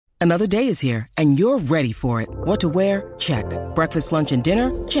Another day is here, and you're ready for it. What to wear? Check. Breakfast, lunch, and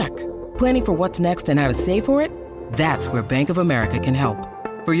dinner? Check. Planning for what's next and how to save for it? That's where Bank of America can help.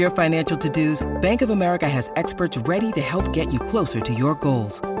 For your financial to-dos, Bank of America has experts ready to help get you closer to your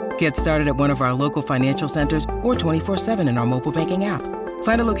goals. Get started at one of our local financial centers or 24/7 in our mobile banking app.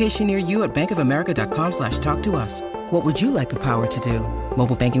 Find a location near you at bankofamerica.com/talktous. What would you like the power to do?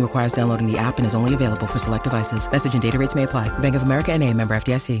 Mobile banking requires downloading the app and is only available for select devices. Message and data rates may apply. Bank of America N.A., member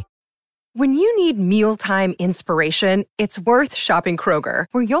FDIC. When you need mealtime inspiration, it's worth shopping Kroger,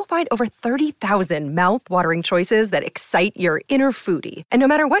 where you'll find over 30,000 mouth-watering choices that excite your inner foodie. And no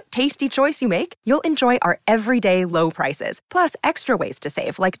matter what tasty choice you make, you'll enjoy our everyday low prices, plus extra ways to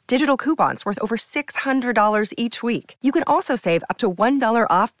save, like digital coupons worth over $600 each week. You can also save up to $1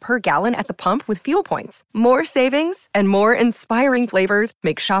 off per gallon at the pump with fuel points. More savings and more inspiring flavors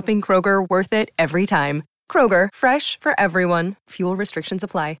make shopping Kroger worth it every time. Kroger, fresh for everyone. Fuel restrictions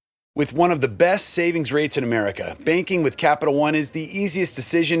apply. With one of the best savings rates in America, banking with Capital One is the easiest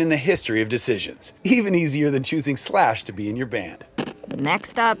decision in the history of decisions. Even easier than choosing Slash to be in your band.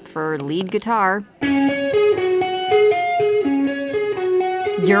 Next up for lead guitar.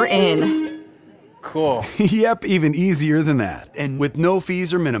 You're in. Cool. Yep, even easier than that. And with no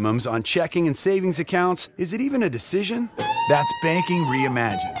fees or minimums on checking and savings accounts, is it even a decision? That's banking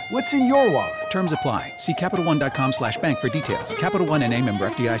reimagined. What's in your wallet? Terms apply. See CapitalOne.com/bank for details. Capital One N.A. member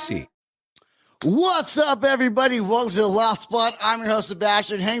FDIC. What's up, everybody? Welcome to The Loud Spot. I'm your host,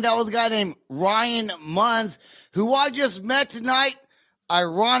 Sebastian. Hanged out with a guy named Ryan Munns, who I just met tonight,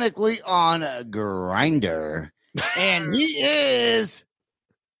 ironically, on Grindr. And he is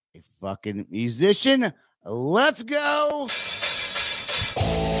a fucking musician. Let's go.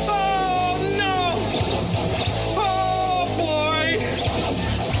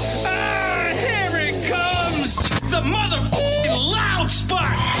 The motherfucking Loud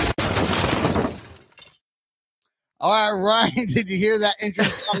Spot. All right, Ryan, did you hear that intro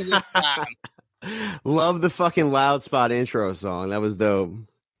song this time? Love the fucking Loud Spot intro song. That was dope.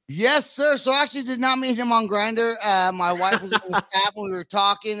 Yes, sir. So I actually did not meet him on Grindr. My wife was on the app when we were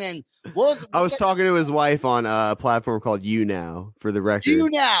talking, and I was talking to his wife on a platform called You Now, for the record. You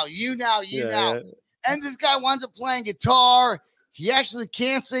Now. And this guy winds up playing guitar. He actually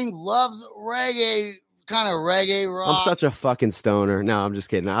can't sing, loves reggae, kind of reggae rock. I'm such a fucking stoner. No, I'm just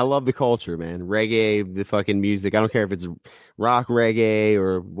kidding. I love the culture, man. Reggae, the fucking music. I don't care if it's rock reggae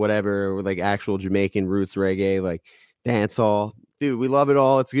or whatever, or like actual Jamaican roots reggae, like dancehall. Dude, we love it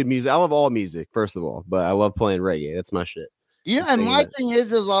all. It's good music. I love all music, first of all, but I love playing reggae. That's my shit. Yeah, and my thing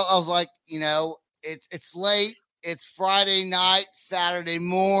is I was like, you know, it's late. It's Friday night, Saturday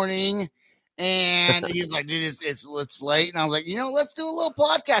morning. And he's like, dude, it's late. And I was like, you know, let's do a little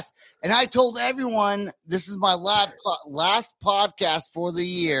podcast. And I told everyone, this is my last podcast for the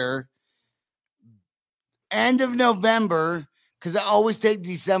year, end of November, because I always take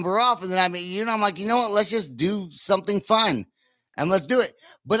December off. And then I'm like, you know what? Let's just do something fun and let's do it.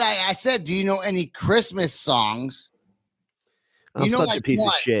 But I said, do you know any Christmas songs? I'm such a piece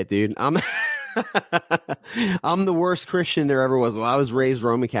of shit, dude. I'm the worst Christian there ever was. Well, I was raised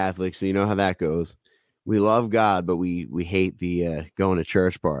Roman Catholic, so you know how that goes. We love God, but we hate the going to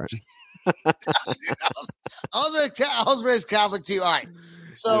church part. I was raised Catholic too. All right.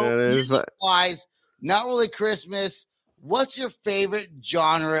 So music-wise, not really Christmas. What's your favorite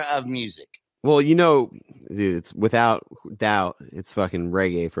genre of music? Well, you know, dude, it's without doubt, it's fucking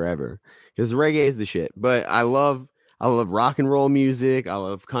reggae forever. Because reggae is the shit. But I love rock and roll music. I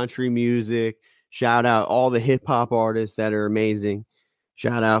love country music. Shout out all the hip hop artists that are amazing.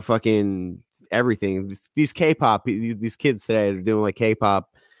 Shout out fucking everything. These K-pop, these kids today are doing like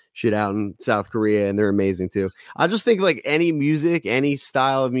K-pop shit out in South Korea, and they're amazing too. I just think like any music, any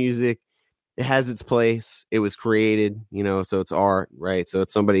style of music, it has its place. It was created, you know, so it's art, right? So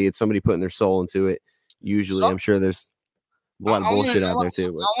it's somebody putting their soul into it. Usually, I'm sure there's a lot of bullshit out there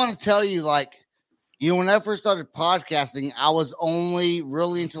too. But I want to tell you, like, you know, when I first started podcasting, I was only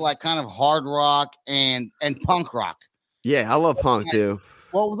really into like kind of hard rock and punk rock. Yeah, I love punk too.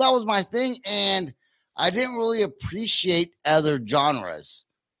 Well, that was my thing, and I didn't really appreciate other genres.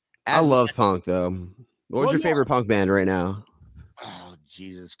 I love punk though. What's your favorite punk band right now? Oh,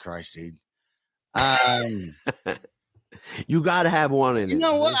 Jesus Christ, dude. You got to have one in it. You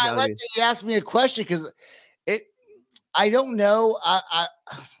know what? I like that you asked me a question because I don't know.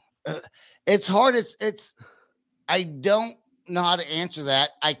 It's hard. I don't know how to answer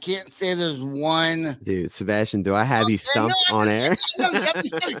that. I can't say there's one. Dude, Sebastian, do I have you stumped on air?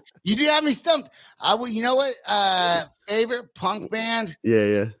 You do have me stumped. You know what? Favorite punk band?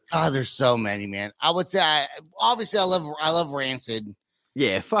 Yeah. God, there's so many, man. I would say, obviously, I love Rancid.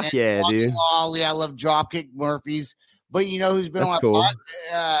 Yeah, fuck And yeah, dude. Ollie, I love Dropkick Murphys. But you know who's been That's on my cool.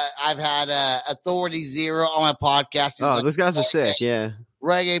 I've had Authority Zero on my podcast. Oh, those guys are sick. Yeah.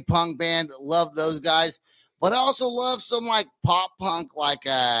 Reggae punk band. Love those guys. But I also love some like pop punk, like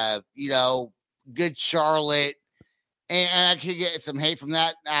Good Charlotte. And I could get some hate from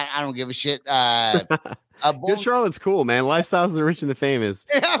that. I don't give a shit. Good Charlotte's cool, man. Lifestyles of the rich and the famous.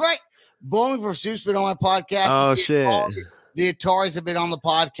 Yeah, right. Bowling for Soup's been on my podcast. Oh, shit. The Ataris have been on the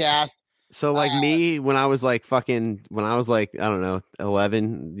podcast. So like me, when I was like, I don't know,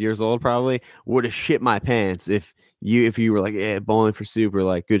 11 years old, probably would have shit my pants if you were like, yeah, Bowling for Soup or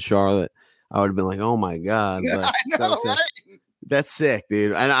like Good Charlotte. I would have been like, oh my God. Yeah, Like, I know, right? That's sick,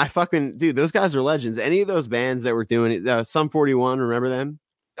 dude. And I fucking, dude, those guys are legends. Any of those bands that were doing it, Sum 41, remember them?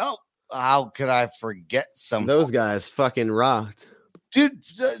 Oh, how could I forget some? Those guys fucking rocked. Dude,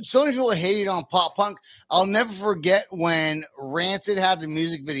 so many people hated on pop punk. I'll never forget when Rancid had the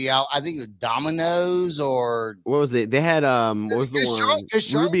music video out. I think it was Dominoes or what was it? They had what was the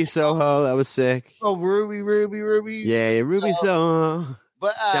one? Ruby Soho. That was sick. Oh, Ruby. Yeah, Ruby Soho.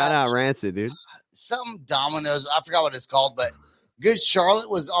 But shout out Rancid, dude. Some Dominoes. I forgot what it's called, but Good Charlotte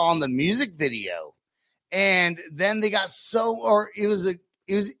was on the music video, and then they got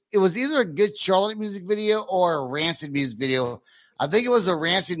it was either a Good Charlotte music video or a Rancid music video. I think it was a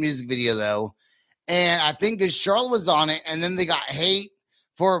Rancid music video though, and I think Good Charlotte was on it, and then they got hate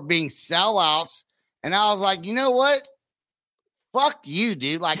for being sellouts, and I was like, you know what? Fuck you,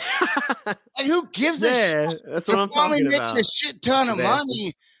 dude. Like who gives a shit? That's what I'm talking about. Making a shit ton of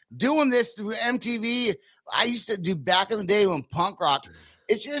money doing this through MTV. I used to do back in the day when punk rock.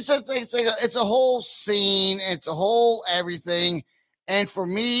 It's a whole scene. It's a whole everything. And for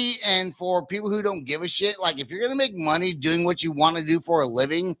me and for people who don't give a shit, like if you're going to make money doing what you want to do for a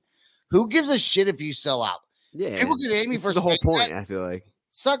living, who gives a shit if you sell out? Yeah. People could hate me for the whole point, I feel like.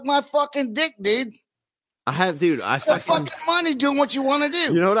 Suck my fucking dick, dude. I fucking money doing what you want to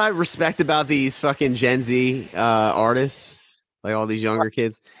do. You know what I respect about these fucking Gen Z artists? Like all these younger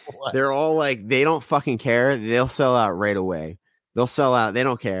kids. They're all like, they don't fucking care. They'll sell out right away. They'll sell out. They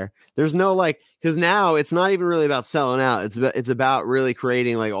don't care. There's no like, because now it's not even really about selling out. It's about really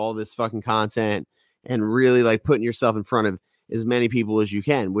creating like all this fucking content and really like putting yourself in front of as many people as you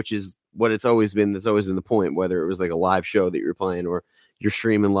can, which is what it's always been. That's always been the point, whether it was like a live show that you're playing or you're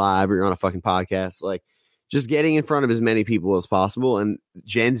streaming live or you're on a fucking podcast, like just getting in front of as many people as possible. And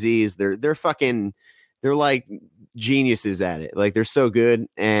Gen Zs, they're like geniuses at it. Like they're so good,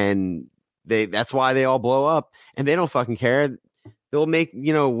 and that's why they all blow up, and they don't fucking care. They'll make,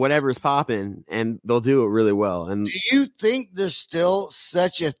 whatever's popping, and they'll do it really well. And do you think there's still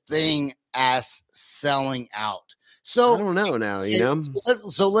such a thing as selling out? So I don't know now,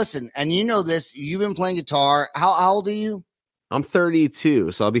 So listen, and you know this, you've been playing guitar. How old are you? I'm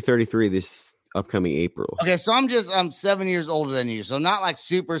 32, so I'll be 33 this upcoming April. Okay, so I'm 7 years older than you, so not like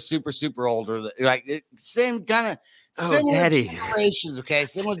super, super, super older. Like same kind of similar generations. Okay,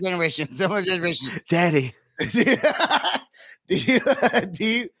 similar generations. Daddy.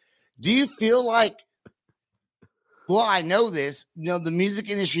 Do you feel like? Well, I know this. The music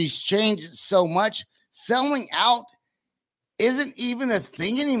industry's changed so much. Selling out isn't even a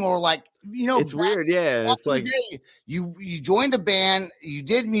thing anymore. Like it's weird. Yeah, it's like you joined a band, you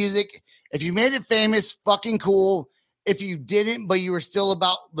did music. If you made it famous, fucking cool. If you didn't, but you were still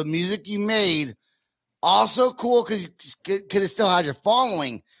about the music you made, also cool because you could have still had your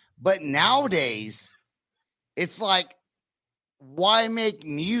following. But nowadays, it's like, why make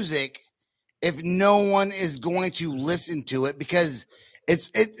music if no one is going to listen to it? Because it's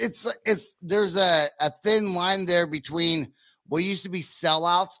there's a thin line there between what used to be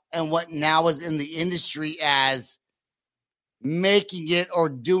sellouts and what now is in the industry as making it or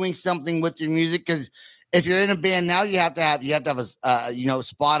doing something with your music. Because if you're in a band now, you have to have a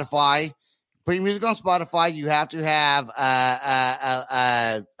Spotify. Put your music on Spotify. You have to have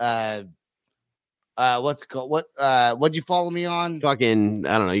what's it called? What'd you follow me on? Fucking,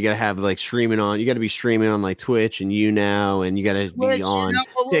 I don't know. You gotta have like streaming on. You gotta be streaming on like Twitch and YouNow, and you gotta be on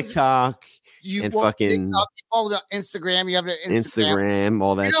TikTok. TikTok, you follow Instagram. You have Instagram,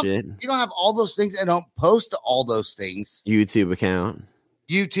 all that shit. You don't have all those things and don't post to all those things. YouTube account.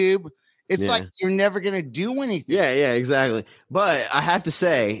 It's like you're never gonna do anything. Yeah, exactly. But I have to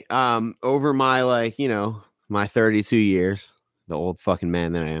say, over my my 32 years, the old fucking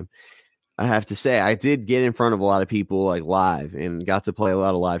man that I am, I have to say I did get in front of a lot of people like live and got to play a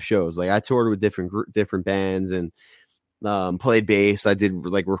lot of live shows. Like I toured with different bands and played bass. I did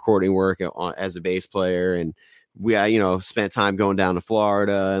like recording work as a bass player, and we spent time going down to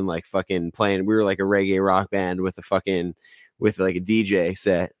Florida and like fucking playing. We were like a reggae rock band with with like a DJ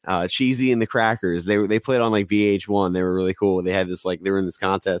set. Cheesy and the Crackers. They played on like VH1. They were really cool. They had this like they were in this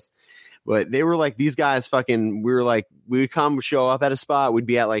contest, but they were like these guys fucking. We would come show up at a spot. We'd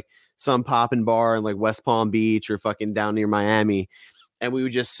be at like some poppin' bar in like West Palm Beach or fucking down near Miami, and we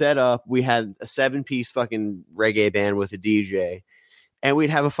would just set up. We had a 7-piece fucking reggae band with a DJ, and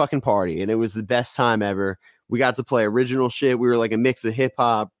we'd have a fucking party, and it was the best time ever. We got to play original shit. We were like a mix of hip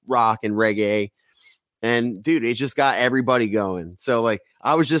hop, rock, and reggae. And dude, it just got everybody going. So like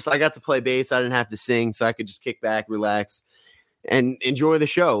I got to play bass. I didn't have to sing, so I could just kick back, relax, and enjoy the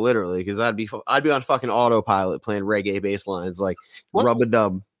show, literally, because I'd be on fucking autopilot playing reggae bass lines like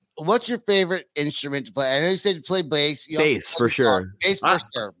rub-a-dub. What's your favorite instrument to play? I know you said you play bass. Bass for sure. Bass for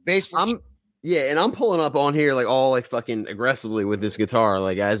sure. Bass for sure. Yeah, and I'm pulling up on here like all like fucking aggressively with this guitar,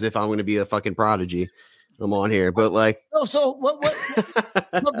 like as if I'm going to be a fucking prodigy. I'm on here, but like, so what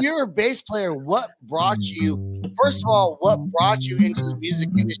you're a bass player. What brought you? First of all, what brought you into the music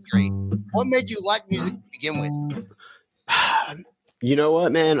industry? What made you like music to begin with? You know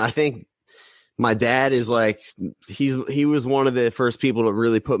what, man? I think my dad is like he was one of the first people to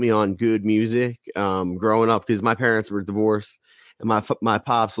really put me on good music. Growing up, because my parents were divorced, and my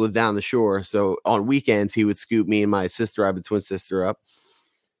pops lived down the shore. So on weekends, he would scoop me and my sister. I have a twin sister up.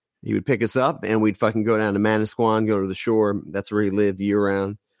 He would pick us up and we'd fucking go down to Manasquan, go to the shore. That's where he lived year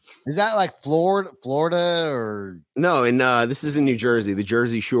round. Is that like Florida or no? And this is in New Jersey, the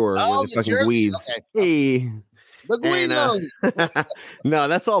Jersey Shore, where the fucking Guides. Okay. Hey, the Guides. No,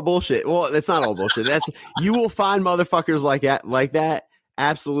 that's all bullshit. Well, it's not all bullshit. You will find motherfuckers like that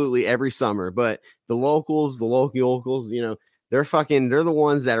absolutely every summer. But the local locals, you know, they're the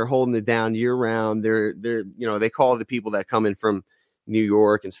ones that are holding it down year round. They're they call the people that come in from New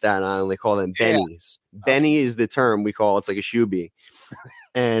York and Staten Island, they call them bennies. Benny is the term we call. It's like a shoebie.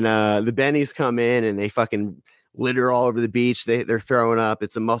 And the bennies come in and they fucking litter all over the beach. They're throwing up.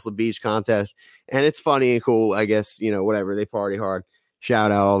 It's a Muscle Beach contest, and it's funny and cool, I guess. Whatever, they party hard.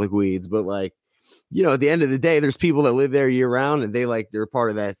 Shout out all the Guides. But like, at the end of the day, there's people that live there year round, and they're part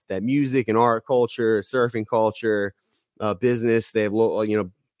of that music and art culture, surfing culture, business. They have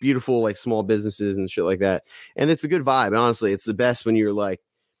beautiful like small businesses and shit like that, and it's a good vibe. Honestly, it's the best when you're like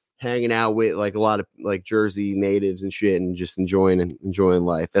hanging out with like a lot of like Jersey natives and shit, and just enjoying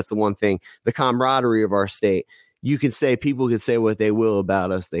life. That's the one thing, the camaraderie of our state. People can say what they will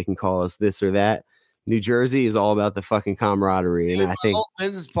about us. They can call us this or that. New Jersey is all about the fucking camaraderie, and I think my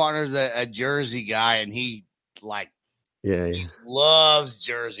business partner's a Jersey guy, and he he loves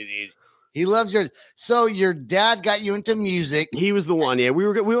Jersey, dude. He loves Jersey. So your dad got you into music. He was the one. Yeah, we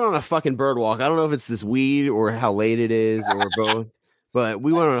went on a fucking bird walk. I don't know if it's this weed or how late it is or both, but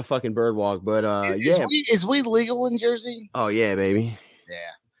we went on a fucking bird walk. But is weed legal in Jersey? Oh yeah, baby. Yeah.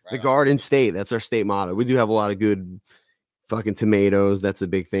 The Garden State. That's our state motto. We do have a lot of good fucking tomatoes. That's a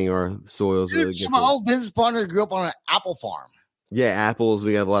big thing. Our soil's really good. My old business partner grew up on an apple farm. Yeah, apples.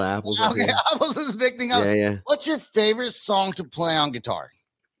 We have a lot of apples. Okay, apples is a big thing. Yeah. What's your favorite song to play on guitar?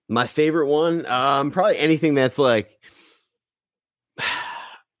 My favorite one, probably anything that's like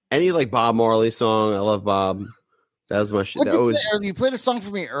any like Bob Marley song. I love Bob. That was my shit. You played a song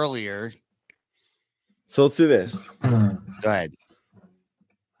for me earlier. So let's do this. Go ahead.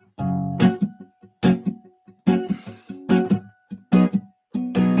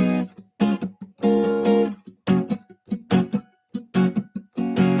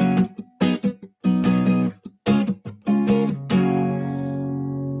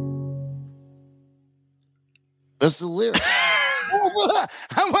 That's the lyrics.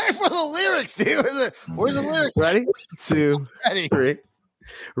 I'm waiting for the lyrics, dude. Where's the lyrics? Ready? 2, 3.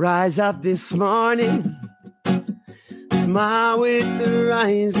 Rise up this morning, smile with the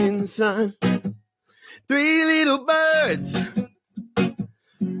rising sun. 3 little birds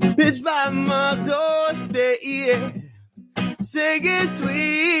pitch by my doorstep, singing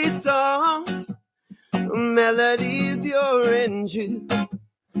sweet songs, melodies pure and true,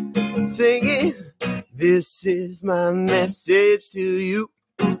 singing. This is my message to you.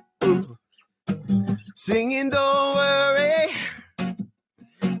 Singing, don't worry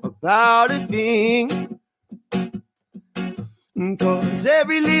about a thing, 'cause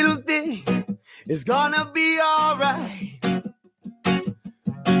every little thing is gonna be alright.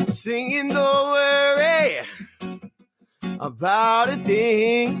 Singing, don't worry about a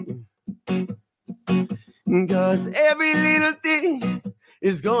thing, 'cause every little thing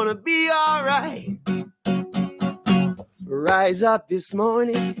is gonna be alright. Rise up this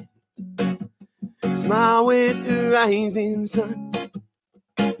morning, smile with the rising sun.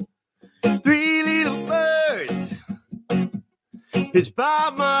 3 little birds pitch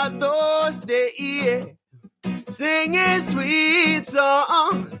by my doorstep, singing sweet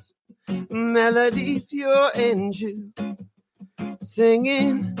songs, melodies pure and true.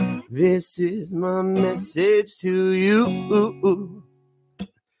 Singing, this is my message to you.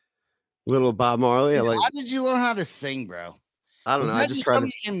 Little Bob Marley. Dude, how did you learn how to sing, bro? I don't know. I just tried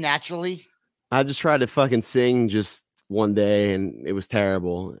to him naturally. I just tried to fucking sing just one day, and it was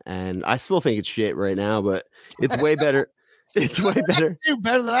terrible. And I still think it's shit right now, but it's way better. It's way better.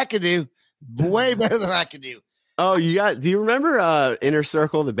 Better than I could do. Way better than I could do. Oh, do you remember Inner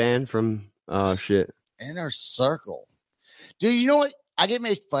Circle, the band from shit? Inner Circle. Dude, you know what? I get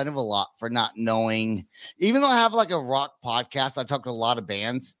made fun of a lot for not knowing. Even though I have like a rock podcast, I talk to a lot of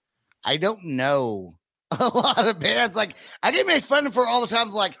bands. I don't know a lot of bands. Like, I get made fun of for all the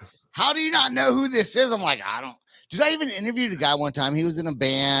time. Like, how do you not know who this is? I'm like, I don't. Did I even interview a guy one time? He was in a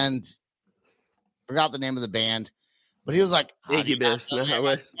band. Forgot the name of the band, but he was like, Incubus.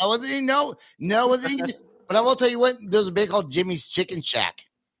 No, wasn't he? No, wasn't Incubus. But I will tell you what, there's a band called Jimmy's Chicken Shack.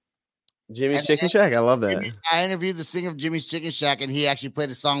 Jimmy's Chicken Shack? I love that. I interviewed the singer of Jimmy's Chicken Shack, and he actually played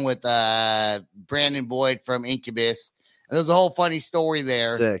a song with Brandon Boyd from Incubus. And there's a whole funny story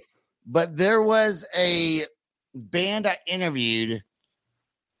there. Sick. But there was a band I interviewed,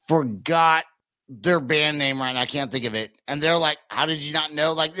 forgot their band name right now. I can't think of it. And they're like, how did you not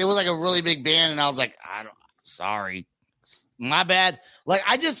know? Like, it was like a really big band. And I was like, sorry. My bad. Like,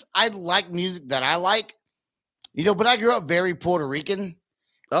 I like music that I like, but I grew up very Puerto Rican.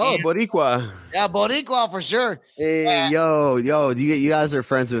 Oh, Boricua. Yeah, Boricua for sure. Hey, yo, you guys are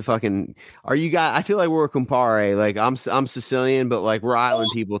friends with fucking, are you guys, I feel like we're a compare. Like, I'm Sicilian, but like, we're island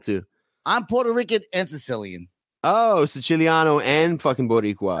people too. I'm Puerto Rican and Sicilian. Oh, Siciliano and fucking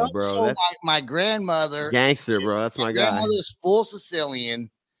Boricua, bro. So my grandmother. Gangster, bro. That's my guy. My grandmother's full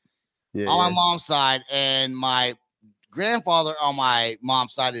Sicilian on my mom's side, and my grandfather on my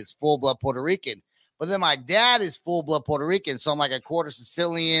mom's side is full blood Puerto Rican. But then my dad is full blood Puerto Rican, so I'm like a quarter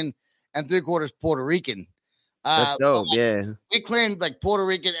Sicilian and 3/4 Puerto Rican. That's dope, yeah. We claimed like Puerto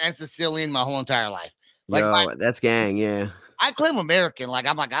Rican and Sicilian my whole entire life. Like, that's gang, yeah. I claim American. Like,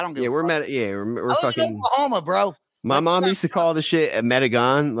 I'm like, I don't give a fuck. We're I fucking live in Oklahoma, bro. My mom used to call the shit a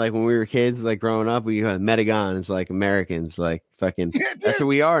Metagon. Like when we were kids, like growing up, we had Metagon. It's like Americans, like fucking. That's who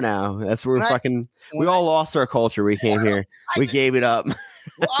we are now. That's where we all lost our culture. We came here. We gave it up.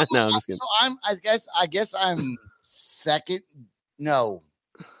 Well, I'm just kidding. I guess I'm second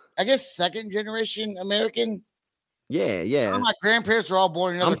generation American. Yeah. My grandparents were all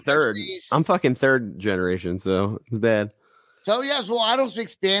born in other third. countries. I'm fucking third generation, so it's bad. So I don't speak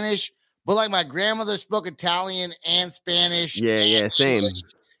Spanish, but like my grandmother spoke Italian and Spanish. Yeah, same. English.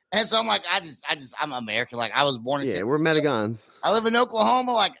 And so I'm like, I'm American. Like I was born in. Yeah, we're Metagons. I live in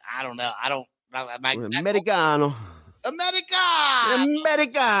Oklahoma. Like I don't know. Medigano.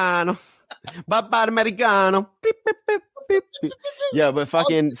 Americano. Bye Americano. Beep, beep, beep, beep, beep. Yeah, but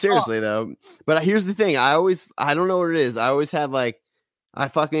fucking seriously though. But here's the thing. I don't know what it is. I always had like,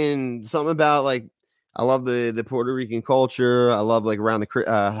 something about like, I love the Puerto Rican culture. I love like around the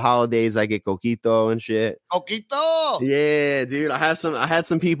holidays, I get coquito and shit. Coquito. Yeah, dude. I had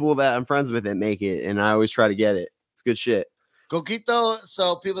some people that I'm friends with that make it, and I always try to get it. It's good shit. Coquito,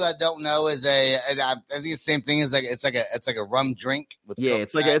 so people that don't know, is I think it's the same thing as it's like a rum drink with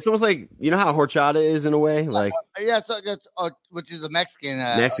it's almost like, you know how horchata is in a way, like it's like which is a Mexican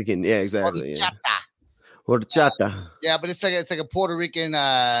yeah, exactly. Horchata. Yeah, but it's like a Puerto Rican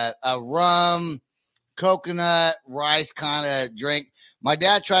rum, coconut, rice kind of drink. My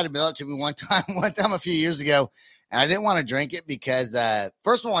dad tried to build it to me one time a few years ago, and I didn't want to drink it because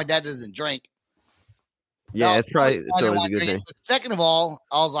first of all, my dad doesn't drink. Yeah, it's always a good thing. Second of all,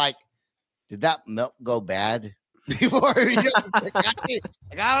 I was like, did that milk go bad before? Like,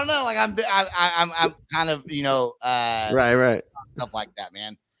 I don't know. Like I'm kind of right stuff like that,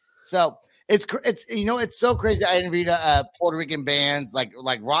 man. So it's so crazy. I interviewed Puerto Rican bands, like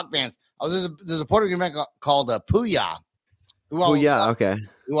rock bands. There's a Puerto Rican band called Puya. Who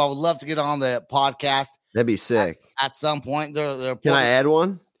I would love to get on the podcast. That'd be sick. At some point, they're Can I add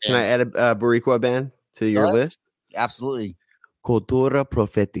one? Can I add a Boricua band to your list? Absolutely. Cultura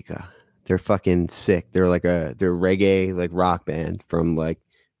Profetica. They're fucking sick. They're reggae, like rock band from like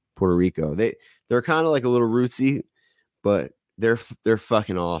Puerto Rico. They're kind of like a little rootsy, but they're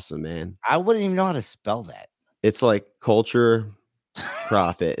fucking awesome, man. I wouldn't even know how to spell that. It's like culture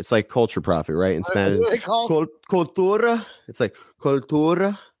profit. It's like culture profit, right? In Spanish. Cultura. It's like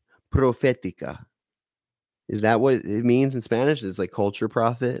Cultura Profetica. Is that what it means in Spanish? It's like culture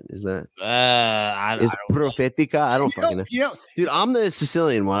profit. Is that? Is profetica? I don't fucking know. Dude, I'm the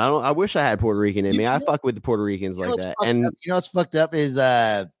Sicilian one. I wish I had Puerto Rican in me. I fuck with the Puerto Ricans like that. And what's fucked up is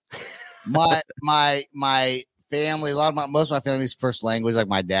my family, most of my family's first language, like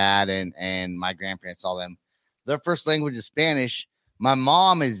my dad and my grandparents, all them, their first language is Spanish. My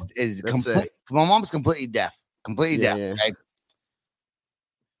mom is my mom's completely deaf. Yeah. Okay?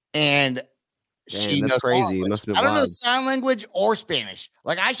 And she that's knows crazy. It must have been I don't know wild. sign language or Spanish.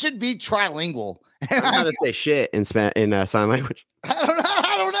 Like I should be trilingual. I'm going to say shit in sign language. I don't know.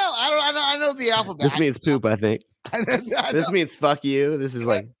 I know the alphabet. This means poop, I think. I know. This means fuck you. This is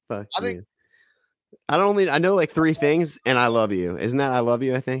like fuck you. I know like 3 things, and I love you. Isn't that I love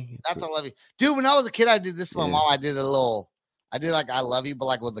you? I think that's I love you, dude. When I was a kid, I did this with my mom. I did like I love you, but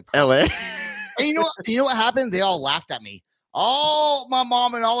like with the LA. And you know what happened? They all laughed at me. All my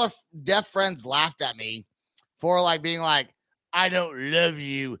mom and all her deaf friends laughed at me for like being like, I don't love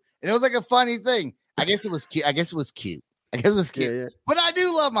you. And it was like a funny thing. I guess it was cute. Yeah. But I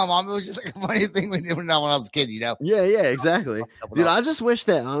do love my mom. It was just like a funny thing when I was a kid, you know? Yeah, exactly. Dude, I just wish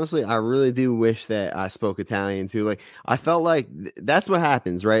that, honestly, I really do wish that I spoke Italian too. Like, I felt like that's what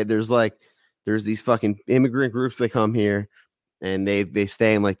happens, right? There's these fucking immigrant groups that come here and they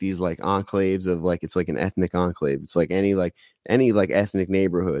stay in like these like enclaves of like, it's like an ethnic enclave. It's like any ethnic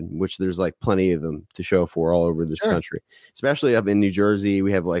neighborhood, which there's like plenty of them to show for all over this country, especially up in New Jersey.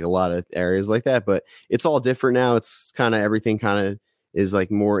 We have like a lot of areas like that, but it's all different now. It's kind of everything kind of is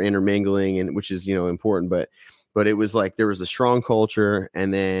like more intermingling, and which is, important. But it was like there was a strong culture.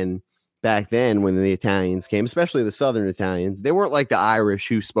 And then back then when the Italians came, especially the Southern Italians, they weren't like the Irish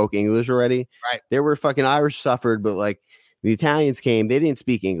who spoke English already. Right. They were fucking Irish suffered, but like, the Italians came, they didn't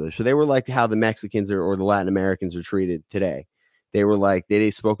speak English. So they were like how the Mexicans or the Latin Americans are treated today. They were like,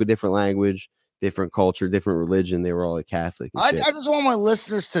 they spoke a different language, different culture, different religion. They were all like Catholic. I just want my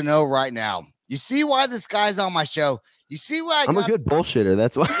listeners to know right now. You see why this guy's on my show? You see why I'm a good bullshitter.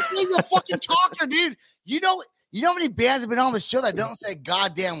 That's why. He's a fucking talker, dude. You know how many bands have been on the show that don't say a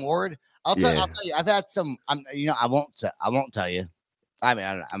goddamn word? I'll tell you, I've had some, I won't tell you. I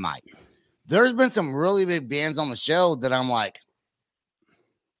mean, I might. There's been some really big bands on the show that I'm like.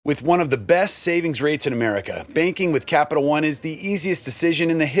 With one of the best savings rates in America, banking with Capital One is the easiest decision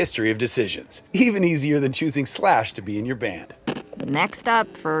in the history of decisions. Even easier than choosing Slash to be in your band. Next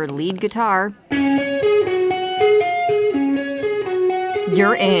up for lead guitar.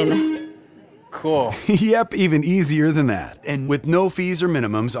 You're in. Cool. Yep, even easier than that. And with no fees or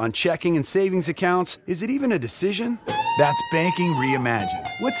minimums on checking and savings accounts, is it even a decision? That's banking reimagined.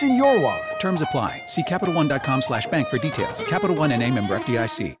 What's in your wallet? Terms apply. See CapitalOne.com/bank for details. Capital One and member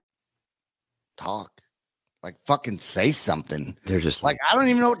FDIC. Talk. Like fucking say something. They're just like, I don't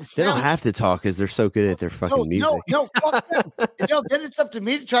even know what to say. They don't have to talk because they're so good at their fucking music. No, fuck them. Then it's up to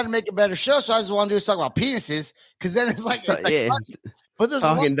me to try to make a better show. So I just want to do is talk about penises, because then it's like, but there's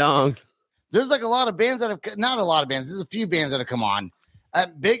talking dongs. There's like a lot of bands that have, not a lot of bands. There's a few bands that have come on,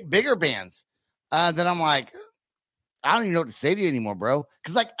 bigger bands that I'm like, I don't even know what to say to you anymore, bro.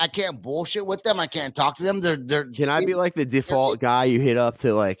 Because like I can't bullshit with them. I can't talk to them. They're. Can I be like the default guy you hit up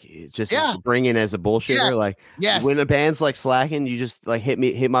to like just bring in as a bullshitter? Yes. Like when the band's like slacking, you just like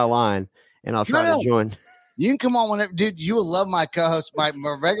hit my line, and I'll try to join. You can come on whenever, dude. You will love my co-host. My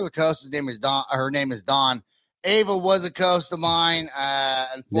regular co-host, his name is Dawn. Her name is Dawn. Ava was a co-host of mine.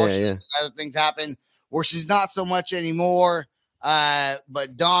 Unfortunately, other things happen where she's not so much anymore.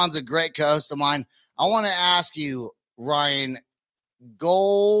 But Dawn's a great co-host of mine. I want to ask you, Ryan,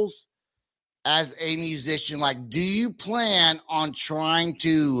 goals as a musician. Like, do you plan on trying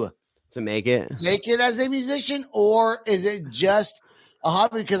to make it as a musician, or is it just a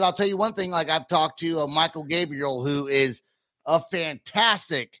hobby? Because I'll tell you one thing. Like, I've talked to Michael Gabriel, who is a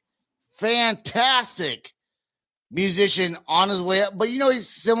fantastic musician on his way up, but he's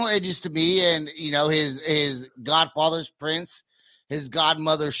similar ages to me, and his godfather's Prince, his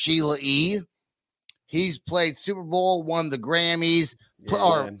godmother Sheila E. He's played Super Bowl, won the Grammys,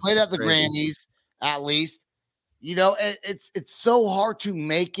 played at the Grammys at least. It's so hard to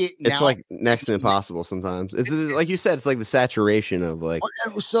make it now. It's like next to impossible sometimes. It's like you said, it's like the saturation of like.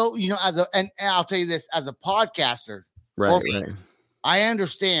 So and I'll tell you this, as a podcaster, for me, I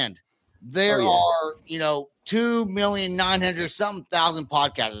understand there are 2,900,000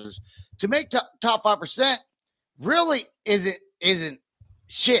 podcasters. To make top 5% really isn't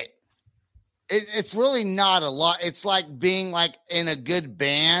shit. It's really not a lot. It's like being like in a good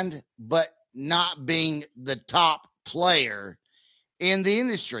band, but not being the top player in the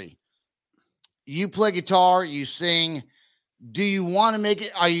industry. You play guitar, you sing. Do you want to make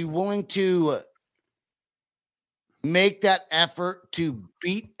it? Are you willing to make that effort to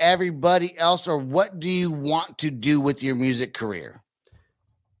beat everybody else, or what do you want to do with your music career?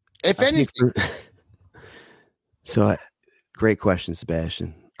 If anything. Great question,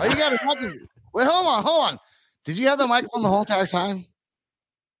 Sebastian. Oh, you got to wait, hold on. Did you have the microphone the whole entire time?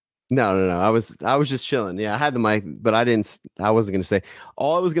 No. I was just chilling. Yeah, I had the mic, but I wasn't gonna say.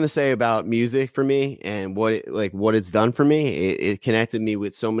 All I was gonna say about music for me and what it's done for me. It connected me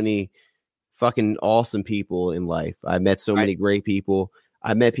with so many fucking awesome people in life. I met so many great people.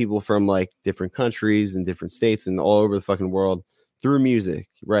 I met people from like different countries and different states and all over the fucking world through music,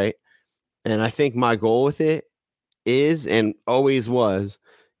 right? And I think my goal with it is and always was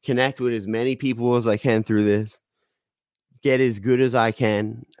connect with as many people as I can through this. Get as good as I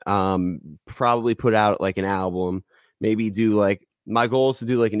can. Probably put out like an album. Maybe do like my goal is to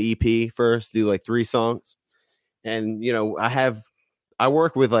do like an EP first. Do like 3 songs, and I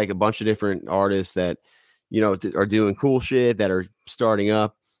work with like a bunch of different artists that are doing cool shit that are starting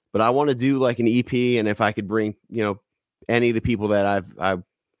up. But I want to do like an EP, and if I could bring any of the people that I've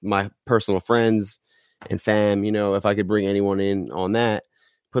my personal friends and fam, if I could bring anyone in on that.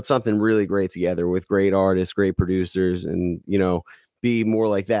 Put something really great together with great artists, great producers, and be more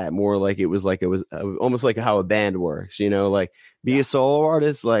like that, more like it was almost like how a band works, like be a solo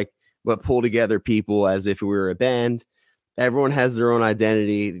artist, like but pull together people as if we were a band. Everyone has their own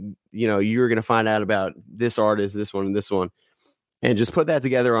identity. You're gonna find out about this artist, this one, and this one, and just put that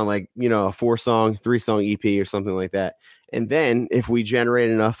together on like a 4-song, 3-song EP or something like that. And then if we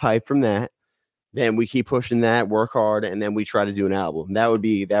generate enough hype from that, then we keep pushing that, work hard, and then we try to do an album. That would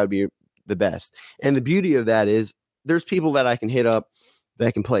be the best. And the beauty of that is there's people that I can hit up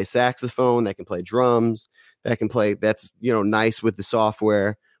that can play saxophone, that can play drums, that can play that's nice with the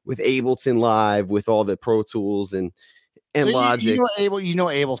software, with Ableton Live, with all the Pro Tools and so Logic.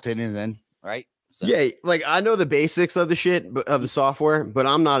 Ableton is in, right? So. Yeah, like I know the basics of the shit of the software, but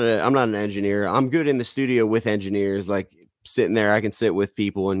I'm not an engineer. I'm good in the studio with engineers, like sitting there. I can sit with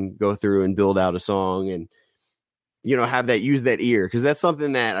people and go through and build out a song and use that ear, because that's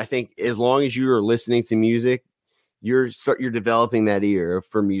something that I think as long as you are listening to music, you're developing that ear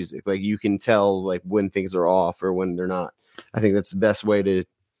for music. Like you can tell like when things are off or when they're not. I think that's the best way to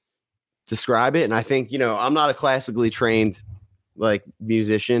describe it. And I think I'm not a classically trained like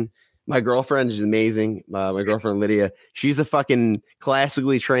musician. My girlfriend is amazing. My girlfriend Lydia, she's a fucking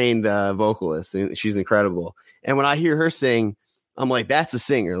classically trained vocalist, and she's incredible. And when I hear her sing, I'm like, that's a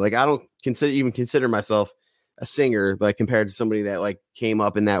singer. Like I don't consider myself a singer, like compared to somebody that like came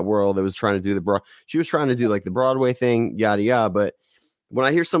up in that world that was trying to do she was trying to do like the Broadway thing, yada yada. But when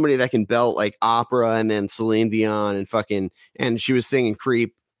I hear somebody that can belt like opera and then Celine Dion and she was singing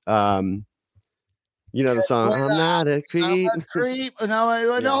Creep, the song, I'm not a creep. I'm not a creep.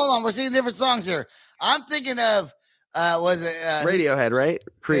 No, hold on. We're singing different songs here. I'm thinking of was it Radiohead, right?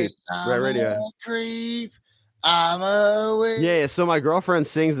 Creep. Right, Radiohead. Creep. I'm away. Yeah, so my girlfriend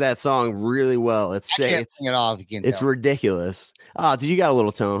sings that song really well. It's sing it off. You can't. It's ridiculous. Oh, do you got a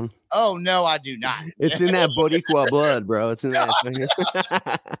little tone? Oh no, I do not. It's in that Boricua blood, bro. It's in that.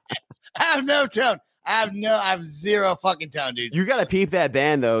 I have no tone. I have zero fucking tone, dude. You gotta peep that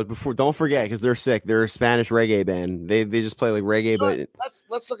band though. Don't forget, because they're sick. They're a Spanish reggae band. They just play like reggae, but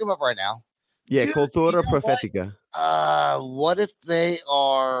let's look them up right now. Yeah, dude, Cultura Profética. What if they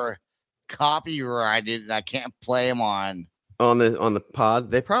are copyrighted and I can't play them on the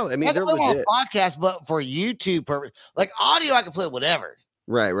pod? They probably. I mean, they're legit. On podcast, but for YouTube purpose, like audio, I can play whatever.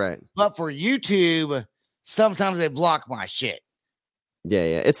 Right. But for YouTube, sometimes they block my shit. Yeah.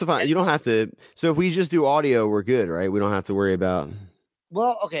 It's fine. You don't have to. So if we just do audio, we're good, right? We don't have to worry about.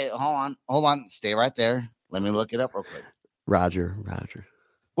 Well, okay. Hold on. Stay right there. Let me look it up real quick. Roger.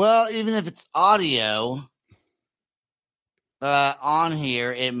 Well, even if it's audio on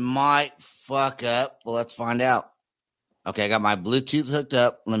here, it might fuck up. Well, let's find out. Okay, I got my Bluetooth hooked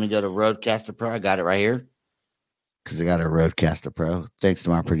up. Let me go to Rodecaster Pro. I got it right here because I got a Rodecaster Pro. Thanks to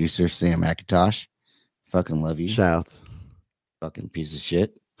my producer, Sam McIntosh. Fucking love you. Shouts. Fucking piece of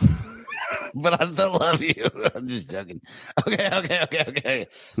shit. But I still love you. I'm just joking. Okay.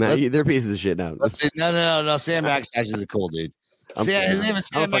 No, they're pieces of shit now. No. Sam McIntosh is a cool dude. His name is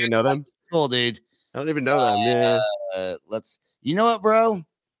Sam McIntosh. Know them. Cool dude. I don't even know them. Yeah. You know what, bro?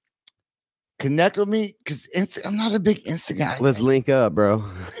 Connect with me because I'm not a big Insta guy. Let's link up, bro.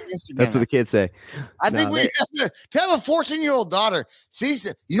 That's what the kids say. I think we have to have a 14-year-old daughter. See,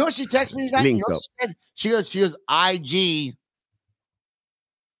 you know what she texted me tonight? You know what she said? She goes, IG,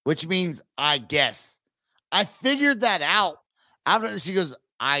 which means I guess. I figured that out. She goes,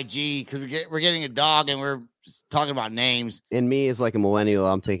 IG, because we're getting a dog and we're just talking about names. And me as like a millennial,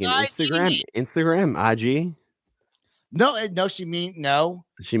 I'm thinking Instagram, IG. No, she means no.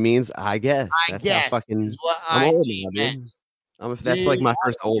 She means I guess. That's guess. Fucking, I'm old now, dude. That's like my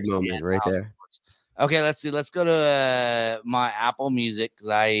first old moment right there. Okay, let's see. Let's go to my Apple Music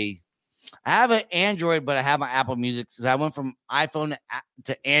because I have an Android, but I have my Apple Music because I went from iPhone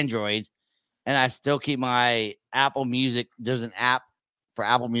to Android, and I still keep my Apple Music. There's an app for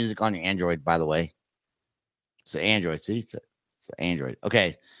Apple Music on your Android, by the way. It's an Android. See, it's an Android.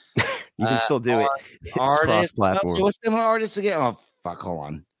 Okay. You can still do it. It's Artist, cross-platform. what's the artist again? Oh, fuck. Hold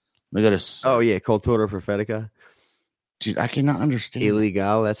on. Let me go to. Oh, yeah. Cultura Profetica. Dude, I cannot understand.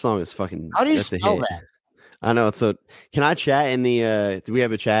 Illegal. That song is fucking. How do you spell that? I know. So, can I chat in the? Do we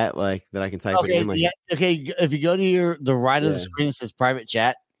have a chat like that I can type it in? Like, yeah. Okay. If you go to the right of the screen, it says private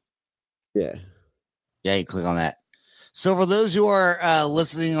chat. Yeah. Yeah, you click on that. So for those who are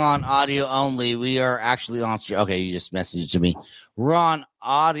listening on audio only, we are actually on. Okay, you just messaged it to me. We're on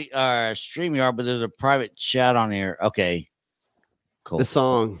audio StreamYard, but there's a private chat on here. Okay, cool. The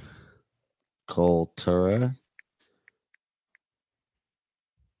song Cultura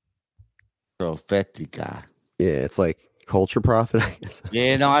Profetica. Yeah, it's like Culture Prophet, I guess.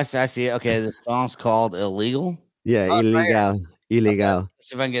 Yeah, no, I see it. Okay, the song's called Illegal. Yeah, Illegal. Right. Illegal. Okay,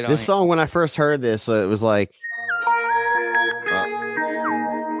 see if I can get this song, when I first heard this, it was like,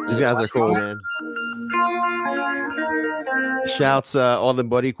 these guys are cool, man. Shouts all the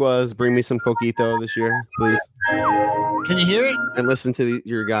Boricuas, bring me some coquito this year, please. Can you hear it? And listen to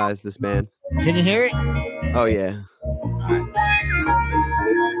your guys, this band. Can you hear it? Oh, yeah. All right.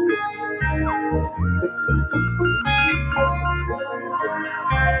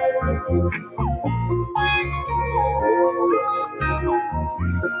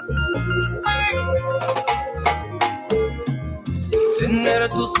 Tener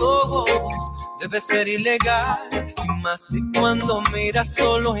tus ojos debe ser ilegal, y más si cuando miras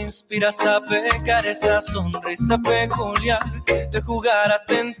solo inspiras a pecar. Esa sonrisa peculiar de jugar a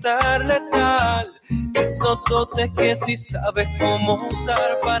tentar letal, esos dotes que si sabes cómo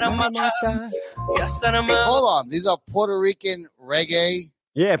usar para matar y hacer mal. Hold on, these are Puerto Rican reggae.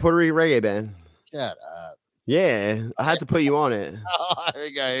 Yeah, Puerto Rican reggae band. Shut up. Yeah, I had to put you on it. Oh, here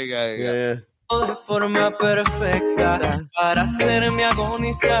you go. Yeah. De forma perfecta para hacerme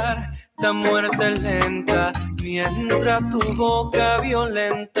agonizar, tan muerte lenta mientras tu boca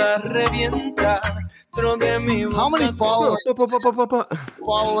violenta revienta dentro de mi boca. How many followers do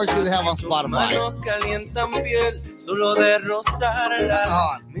they have on Spotify? Calientan piel solo de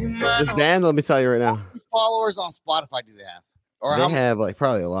rozarla. This band, let me tell you right now. How many followers on Spotify do they have? Or they have like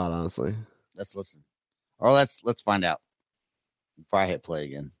probably a lot, honestly. Let's listen. Or let's find out. Probably hit play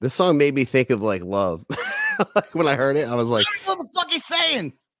again. This song made me think of like love. Like when I heard it, I was like, what the fuck he's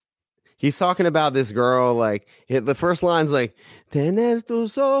saying? He's talking about this girl. Like the first line's like, "Tener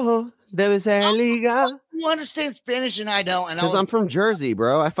tus ojos debe ser legal." You understand Spanish and I don't. Because I'm from Jersey,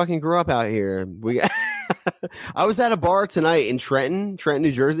 bro. I fucking grew up out here. I was at a bar tonight in Trenton,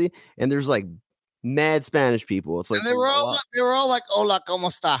 New Jersey, and there's like mad Spanish people. It's like and they were all like, "Hola, cómo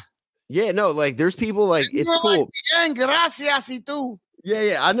está?" Yeah, no, like there's people like and it's cool. Like, bien, gracias y tú.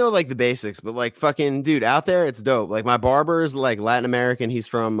 Yeah, I know like the basics, but like fucking dude out there, it's dope. Like my barber is like Latin American. He's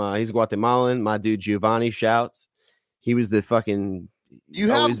from he's Guatemalan. My dude Giovanni shouts. He was the fucking. You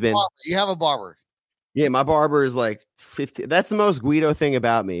have a barber. Yeah, my barber is like 15. That's the most Guido thing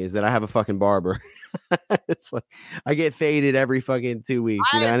about me is that I have a fucking barber. It's like I get faded every fucking 2 weeks,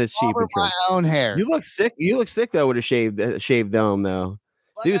 and it's cheap. My own hair. You look sick. You look sick though with a shaved dome though.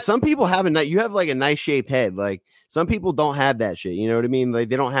 Dude, some people have you have like a nice shaped head. Like some people don't have that shit. You know what I mean? Like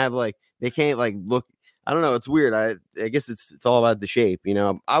they don't have like they can't like look. I don't know. It's weird. I guess it's all about the shape. You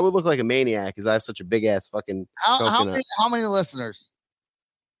know, I would look like a maniac because I have such a big ass fucking. How many listeners?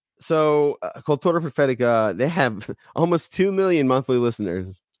 So Cultura Profetica, they have almost 2 million monthly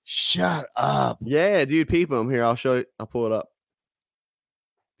listeners. Shut up. Yeah, dude, peep them here. I'll show you. I'll pull it up.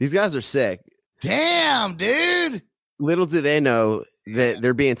 These guys are sick. Damn, dude. Little do they know that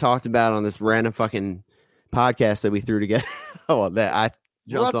they're being talked about on this random fucking podcast that we threw together. Oh, that I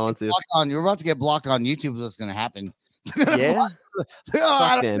jumped onto. You're about to get blocked on YouTube. What's going to happen? Yeah.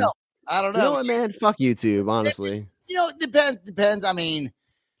 I don't know. You know what, man? Fuck YouTube, honestly. It depends. I mean,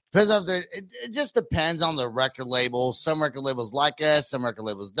 depends on it just depends on the record labels. Some record labels like us. Some record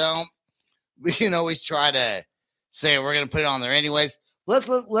labels don't. We can always try to say we're going to put it on there anyways. Let's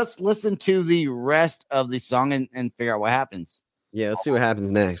listen to the rest of the song and figure out what happens. Yeah, let's see what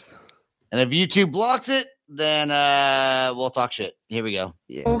happens next. And if YouTube blocks it, then we'll talk shit. Here we go.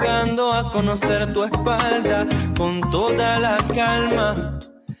 Yeah. Jugando a conocer tu espalda con toda la calma.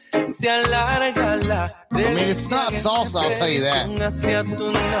 Se alarga la. I mean, it's not salsa, I'll tell you that. Hacia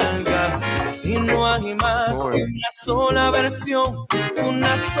tus nalgas y no hay más. Una sola versión,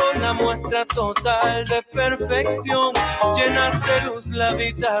 una sola muestra muestra total de perfección. Llenas de luz la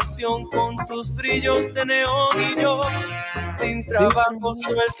habitación con tus brillos de neón y yo sin trabajo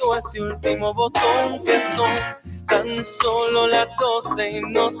suelto ese último botón que son tan solo las 12 y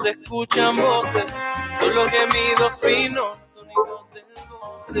no se escuchan voces, solo gemidos finos, sonidos del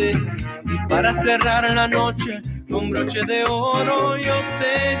goce. Y para cerrar la noche con broche de oro yo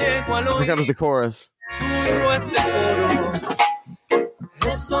te llego al oído. Here comes the chorus. Susurro este coro.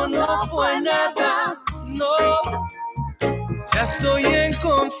 Eso no fue nada, no. Ya estoy en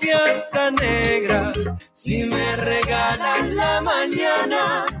confianza negra. Si me regalan la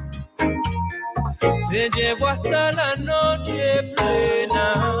mañana, te llevo hasta la noche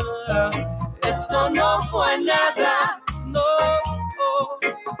plena. Eso no fue nada, no.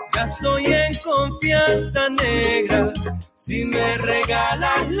 Ya estoy en confianza negra. Si me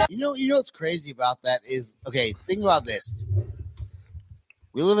regalan la... You know what's crazy about that is, okay, think about this.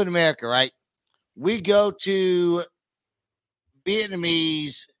 We live in America, right? We go to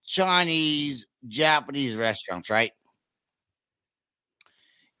Vietnamese, Chinese, Japanese restaurants, right?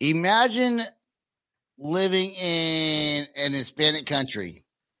 Imagine living in an Hispanic country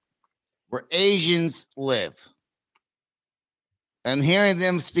where Asians live and hearing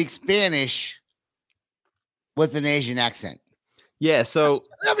them speak Spanish with an Asian accent. Yeah, so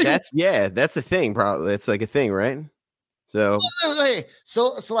that's a thing. Probably it's like a thing, right? So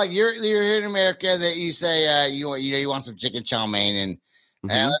like you're here in America that you say you want some chicken chow mein and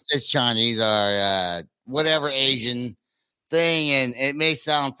let's say it's Chinese or whatever Asian thing, and it may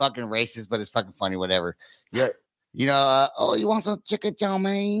sound fucking racist, but it's fucking funny, whatever. Yeah, you want some chicken chow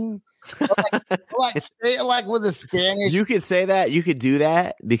mein? like say it like with a Spanish. You could say that. You could do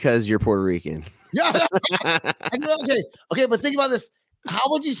that because you're Puerto Rican. Yeah. Okay, but think about this. How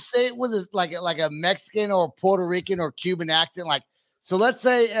would you say it with like a Mexican or Puerto Rican or Cuban accent? Like, so let's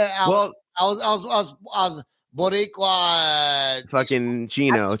say I was Boricua, fucking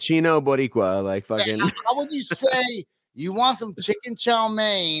Chino Boricua, like fucking. How would you say you want some chicken chow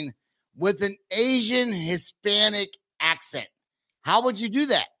mein with an Asian Hispanic accent? How would you do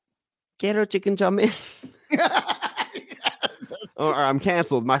that? Quiero chicken chow mein. Or I'm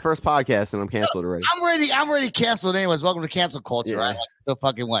canceled. My first podcast, and I'm canceled already. I'm already canceled. Anyways, welcome to cancel culture. Yeah. Right? The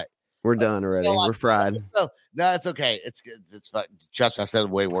fucking what? We're done already. We're fried. No, it's okay. It's good. It's fine. Trust me, I said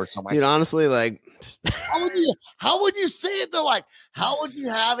it way worse. Dude, honestly, like, how would you say it though? Like, how would you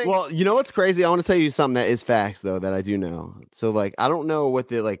have it? Well, you know what's crazy? I want to tell you something that is facts though that I do know. So, like, I don't know what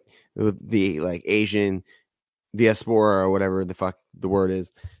the Asian diaspora or whatever the fuck the word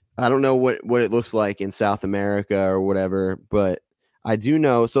is. I don't know what it looks like in South America or whatever, but I do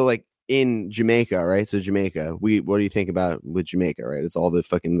know. So like in Jamaica, right? So Jamaica, what do you think about with Jamaica, right? It's all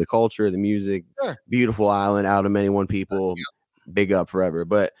the culture, the music, sure. Beautiful island, out of many one people, big up forever.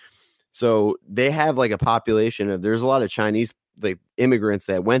 But so they have like a population of, there's a lot of Chinese like immigrants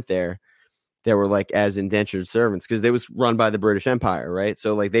that went there that were like as indentured servants because they was run by the British Empire, right?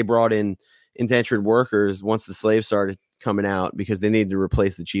 So like they brought in indentured workers once the slaves started coming out because they needed to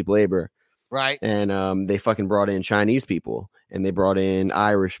replace the cheap labor. Right. And they fucking brought in Chinese people and they brought in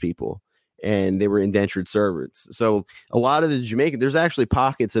Irish people and they were indentured servants. So a lot of the Jamaican, there's actually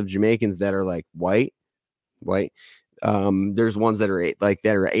pockets of Jamaicans that are like white. There's ones that are that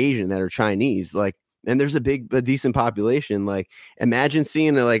are Asian, that are Chinese, like, and there's a decent population. Like, imagine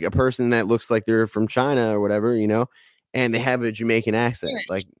seeing a person that looks like they're from China or whatever, and they have a Jamaican accent.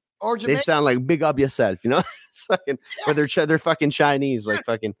 Like, or they sound like big up yourself, It's fucking, or they're fucking Chinese, like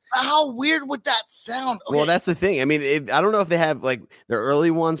fucking. How weird would that sound? Okay. Well, that's the thing. I mean, I don't know if they have their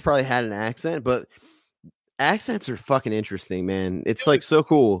early ones probably had an accent, but accents are fucking interesting, man. It's like so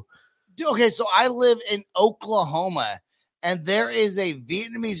cool. Okay, so I live in Oklahoma, and there is a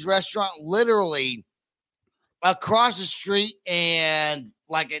Vietnamese restaurant literally across the street, and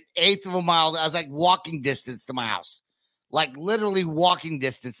like an eighth of a mile. I was like walking distance to my house. Like literally walking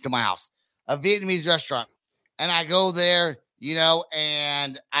distance to my house, a Vietnamese restaurant. And I go there,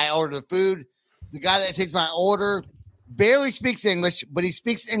 and I order the food. The guy that takes my order barely speaks English, but he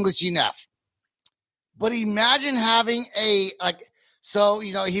speaks English enough. But imagine having he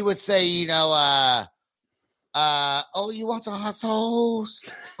would say, oh, you want some hot sauce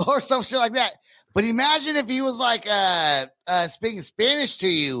or some shit like that. But imagine if he was speaking Spanish to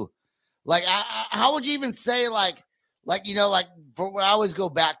you. Like, how would you even say for what I always go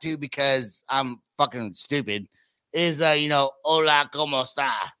back to because I'm fucking stupid is, hola, ¿cómo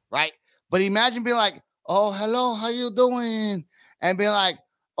está? Right? But imagine being like, oh, hello, how you doing? And being like,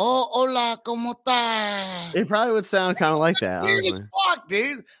 oh, hola, ¿cómo está? It probably would sound kind of like that. Weird as fuck,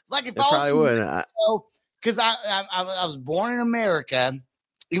 dude. Like if it probably would. Because I was born in America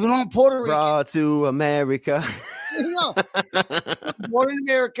Even though I'm Puerto Rican. Brought to America. Born in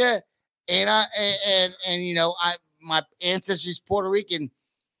America, and you know, my ancestry's Puerto Rican.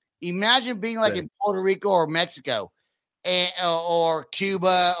 Imagine being like in Puerto Rico or Mexico, or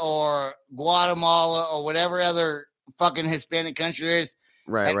Cuba or Guatemala or whatever other fucking Hispanic country there is.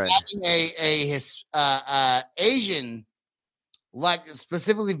 Right. Having a Asian, like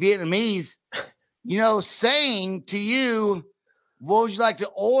specifically Vietnamese, you know, saying to you, "What would you like to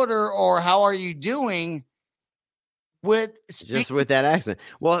order?" or "How are you doing?" with that accent.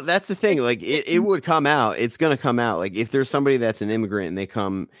 Well, that's the thing. Like it would come out. It's going to come out. Like if there's somebody that's an immigrant and they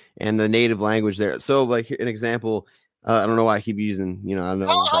come and the native language there. So like an example, I don't know why I keep using, you know, I don't know.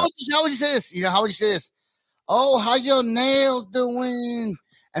 How would you say this? You know, how would you say this? Oh, how's your nails doing?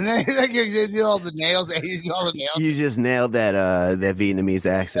 And then like, you do all the nails. You just nailed that that Vietnamese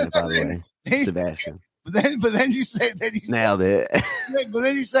accent, by the way, Sebastian. But then you say nailed it. But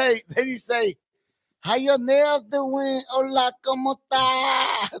then you say, how your nails doing? Hola, ¿cómo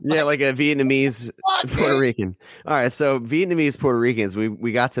está? Yeah, like a Vietnamese Puerto Rican. All right, so Vietnamese Puerto Ricans,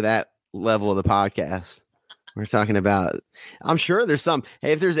 we got to that level of the podcast. We're talking about, I'm sure there's some,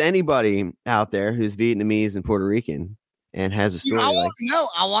 hey, if there's anybody out there who's Vietnamese and Puerto Rican and has a story,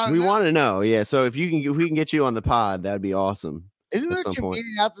 I want to know. Yeah, so if we can get you on the pod, that'd be awesome. Isn't there a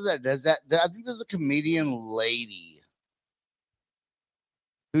comedian out there that does that? I think there's a comedian lady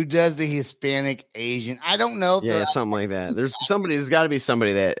who does the Hispanic Asian. I don't know. If something like that. There's got to be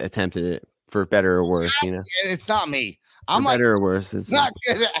somebody that attempted it for better or worse. You know, it's not me. I'm for better or worse. It's not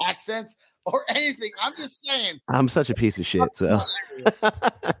good at accents or anything. I'm just saying. I'm such a piece of shit. So how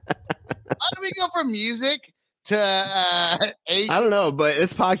do we go from music to Asian? I don't know, but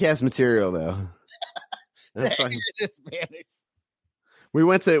it's podcast material though. That's fine. We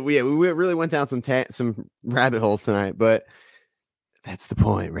really went down some rabbit holes tonight, but. That's the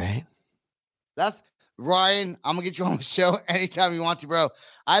point, right? That's Ryan. I'm gonna get you on the show anytime you want to, bro.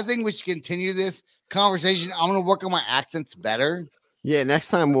 I think we should continue this conversation. I'm gonna work on my accents better. Yeah, next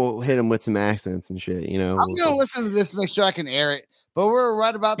time we'll hit them with some accents and shit. You know, I'm gonna listen to this, make sure I can air it. But we're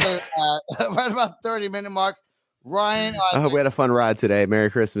right about the 30-minute mark. Ryan, I hope we had a fun ride today. Merry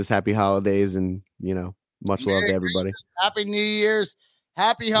Christmas, happy holidays, and you know, much love to everybody. Christmas, happy New Year's,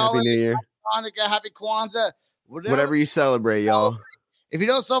 happy holidays, Happy New Year, happy Hanukkah, happy Kwanzaa, whatever you celebrate, y'all. If you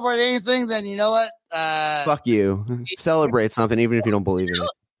don't celebrate anything, then you know what? Fuck you. Celebrate something, even if you don't believe in it.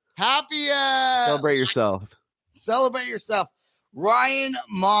 Happy celebrate yourself. Celebrate yourself. Ryan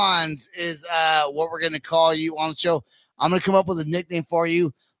Mons is what we're gonna call you on the show. I'm gonna come up with a nickname for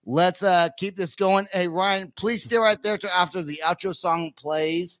you. Let's keep this going. Hey Ryan, please stay right there till after the outro song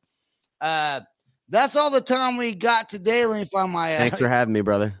plays. That's all the time we got today. Let me find my thanks for having me,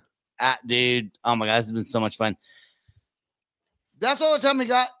 brother. Dude. Oh my god, this has been so much fun. That's all the time we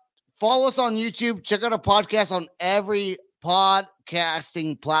got. Follow us on YouTube. Check out our podcast on every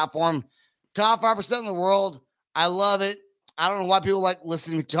podcasting platform. Top 5% in the world. I love it. I don't know why people like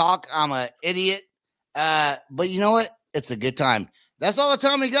listening to me talk. I'm an idiot. But you know what? It's a good time. That's all the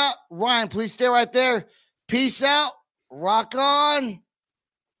time we got. Ryan, please stay right there. Peace out. Rock on.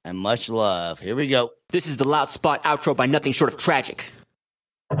 And much love. Here we go. This is the Loud Spot outro by Nothing Short of Tragic.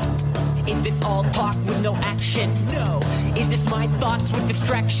 Is this all talk with no action? No. Is this my thoughts with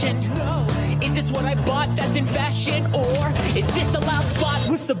distraction? No. Is this what I bought that's in fashion? Or is this the Loud Spot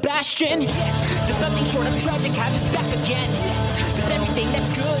with Sebastian? Yes. Does Nothing Short of Tragic have his back again? Yes. Does everything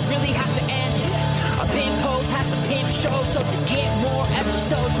that's good really have to end? Yes. A pimp host has to pimp show, so to get more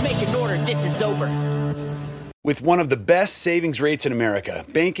episodes, make an order, this is over. With one of the best savings rates in America,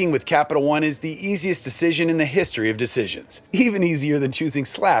 banking with Capital One is the easiest decision in the history of decisions. Even easier than choosing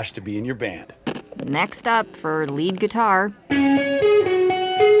Slash to be in your band. Next up for lead guitar.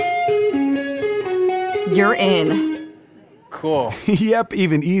 You're in. Cool. Yep,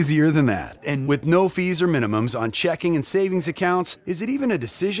 even easier than that. And with no fees or minimums on checking and savings accounts, is it even a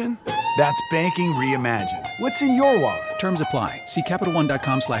decision? That's banking reimagined. What's in your wallet? Terms apply. See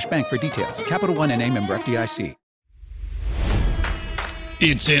CapitalOne.com/bank for details. Capital One N.A. member FDIC.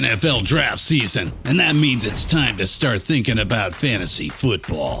 It's NFL draft season, and that means it's time to start thinking about fantasy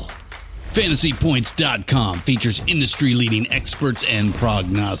football. FantasyPoints.com features industry-leading experts and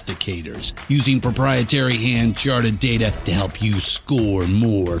prognosticators using proprietary hand-charted data to help you score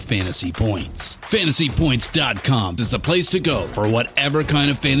more fantasy points. FantasyPoints.com is the place to go for whatever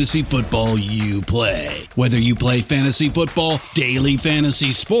kind of fantasy football you play. Whether you play fantasy football, daily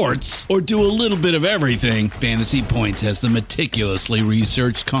fantasy sports, or do a little bit of everything, Fantasy Points has the meticulously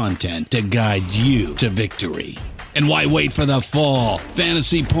researched content to guide you to victory. And why wait for the fall?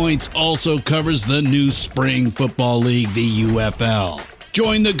 Fantasy Points also covers the new spring football league, the UFL.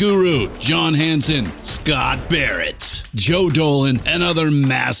 Join the guru, John Hansen, Scott Barrett, Joe Dolan, and other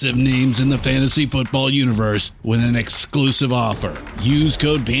massive names in the fantasy football universe with an exclusive offer. Use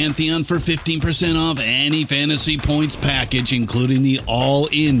code Pantheon for 15% off any Fantasy Points package, including the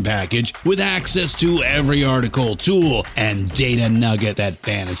all-in package, with access to every article, tool, and data nugget that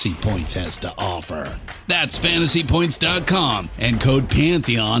Fantasy Points has to offer. That's fantasypoints.com and code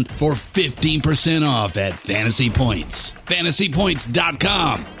Pantheon for 15% off at Fantasy Points.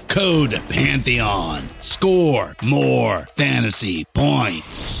 Fantasypoints.com, code Pantheon. Score more fantasy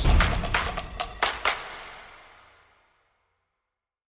points.